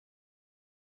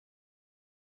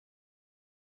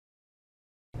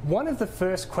One of the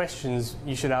first questions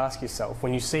you should ask yourself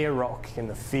when you see a rock in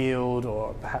the field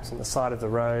or perhaps on the side of the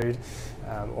road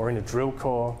or in a drill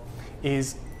core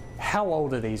is, how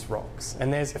old are these rocks?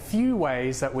 And there's a few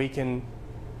ways that we can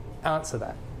answer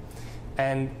that.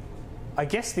 And I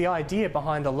guess the idea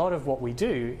behind a lot of what we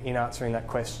do in answering that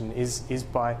question is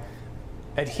by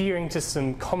adhering to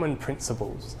some common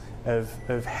principles of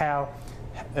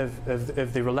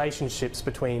the relationships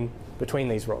between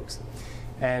these rocks.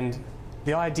 And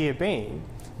the idea being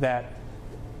that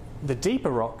the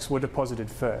deeper rocks were deposited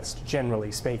first,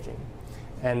 generally speaking,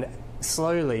 and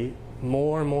slowly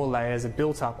more and more layers are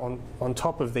built up on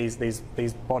top of these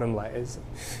bottom layers,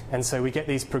 and so we get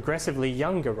these progressively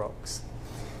younger rocks.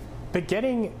 But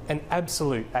getting an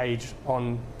absolute age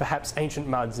on perhaps ancient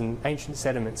muds and ancient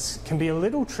sediments can be a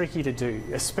little tricky to do,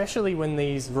 especially when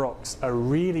these rocks are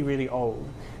really, really old,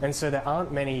 and so there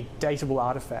aren't many datable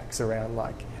artifacts around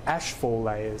like ashfall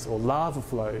layers or lava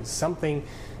flows, something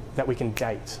that we can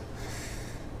date.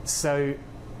 So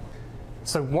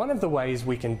one of the ways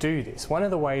we can do this, one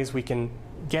of the ways we can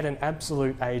get an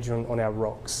absolute age on our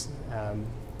rocks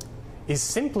is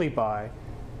simply by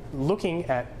looking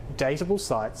at datable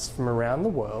sites from around the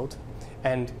world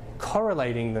and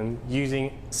correlating them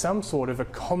using some sort of a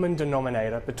common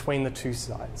denominator between the two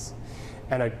sites.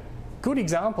 And a good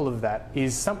example of that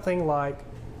is something like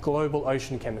global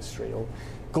ocean chemistry or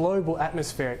global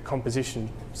atmospheric composition,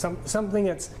 something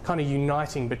that's kind of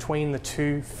uniting between the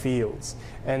two fields.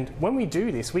 And when we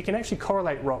do this, we can actually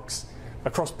correlate rocks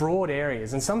across broad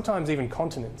areas and sometimes even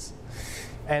continents.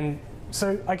 And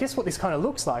so I guess what this kind of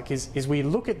looks like is we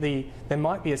look at there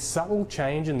might be a subtle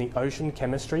change in the ocean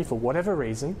chemistry for whatever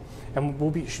reason, and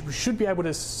we should be able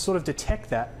to sort of detect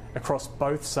that across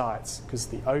both sites because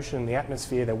the ocean and the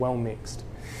atmosphere, they're well mixed.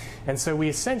 And so we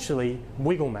essentially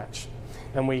wiggle match,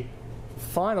 and we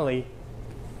finally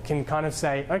can kind of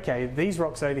say, okay, these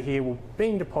rocks over here were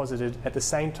being deposited at the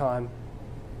same time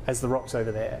as the rocks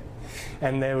over there.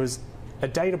 And there was a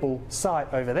datable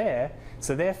site over there,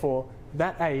 so therefore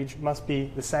that age must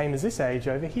be the same as this age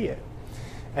over here.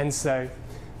 And so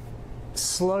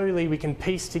slowly we can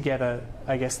piece together,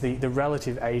 I guess, the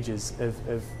relative ages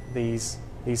of these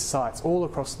sites all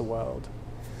across the world.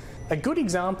 A good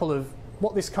example of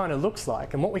what this kind of looks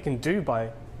like and what we can do by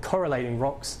correlating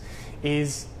rocks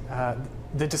is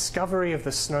the discovery of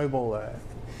the snowball Earth.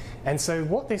 And so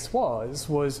what this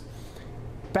was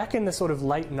back in the sort of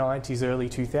late 90s, early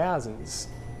 2000s,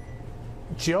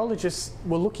 geologists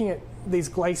were looking at these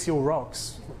glacial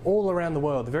rocks all around the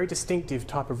world, a very distinctive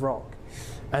type of rock.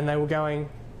 And they were going,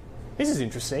 this is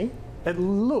interesting. It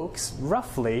looks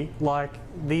roughly like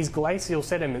these glacial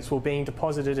sediments were being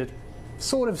deposited at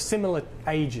sort of similar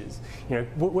ages. You know,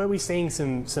 were we seeing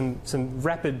some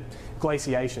rapid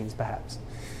glaciations perhaps?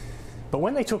 But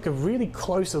when they took a really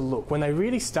closer look, when they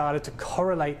really started to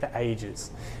correlate the ages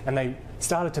and they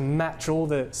started to match all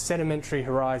the sedimentary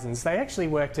horizons, they actually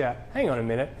worked out, hang on a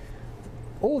minute,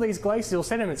 all these glacial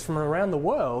sediments from around the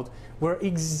world were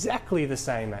exactly the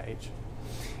same age.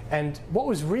 And what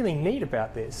was really neat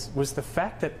about this was the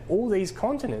fact that all these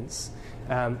continents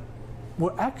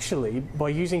were actually, by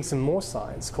using some more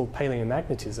science called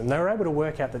paleomagnetism, they were able to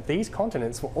work out that these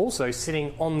continents were also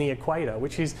sitting on the equator,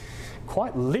 which is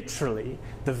quite literally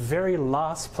the very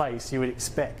last place you would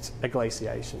expect a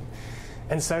glaciation.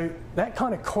 And so that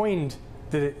kind of coined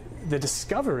the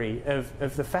discovery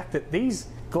of the fact that these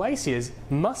glaciers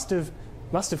must have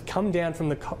come down from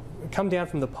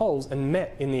the poles and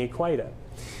met in the equator.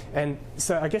 And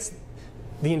so I guess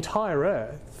the entire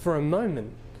Earth, for a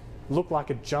moment, looked like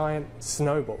a giant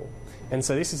snowball. And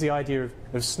so this is the idea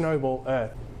of snowball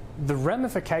Earth. The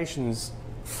ramifications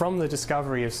from the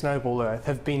discovery of snowball Earth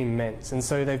have been immense, and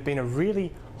so they've been a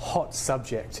really hot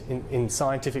subject in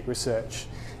scientific research,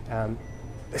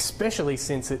 especially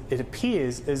since it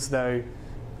appears as though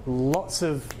lots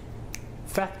of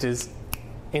factors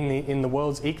in the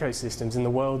world's ecosystems, in the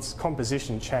world's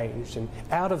composition changed, and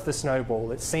out of the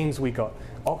snowball it seems we got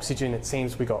oxygen, it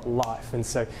seems we got life. And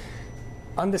so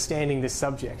understanding this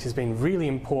subject has been really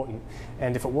important,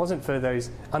 and if it wasn't for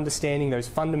understanding those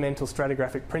fundamental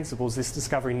stratigraphic principles, this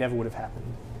discovery never would have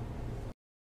happened.